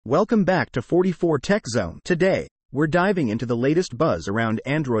Welcome back to 44 Tech Zone. Today, we're diving into the latest buzz around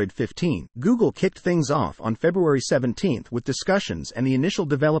Android 15. Google kicked things off on February 17th with discussions and the initial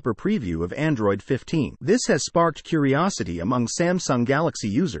developer preview of Android 15. This has sparked curiosity among Samsung Galaxy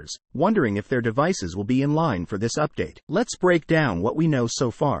users, wondering if their devices will be in line for this update. Let's break down what we know so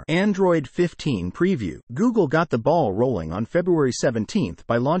far. Android 15 preview. Google got the ball rolling on February 17th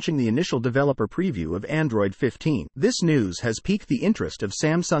by launching the initial developer preview of Android 15. This news has piqued the interest of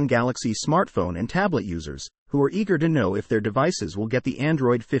Samsung Galaxy smartphone and tablet users, who are eager to know if their devices will get the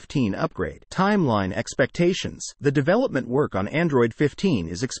Android 15 upgrade. Timeline expectations. The development work on Android 15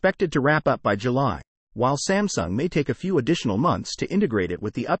 is expected to wrap up by July, while Samsung may take a few additional months to integrate it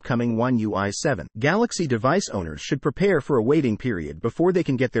with the upcoming One UI 7. Galaxy device owners should prepare for a waiting period before they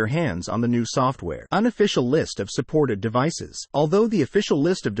can get their hands on the new software. Unofficial list of supported devices. Although the official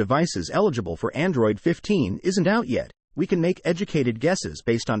list of devices eligible for Android 15 isn't out yet, we can make educated guesses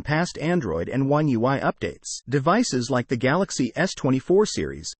based on past Android and One UI updates. Devices like the Galaxy S24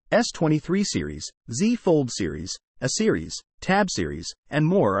 Series, S23 Series, Z Fold Series, A Series, Tab Series, and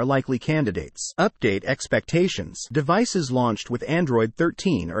more are likely candidates. Update expectations. Devices launched with Android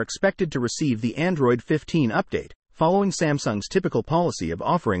 13 are expected to receive the Android 15 update, following Samsung's typical policy of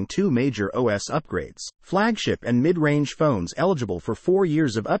offering two major OS upgrades. Flagship and mid-range phones eligible for 4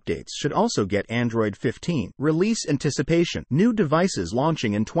 years of updates should also get Android 15. Release anticipation. New devices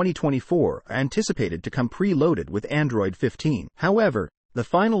launching in 2024 are anticipated to come preloaded with Android 15. However, the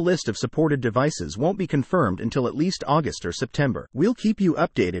final list of supported devices won't be confirmed until at least August or September. We'll keep you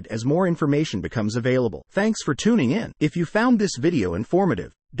updated as more information becomes available. Thanks for tuning in. If you found this video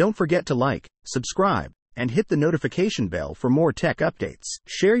informative, don't forget to like, subscribe, and hit the notification bell for more tech updates.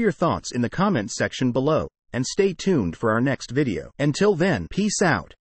 Share your thoughts in the comments section below, and stay tuned for our next video. Until then, peace out.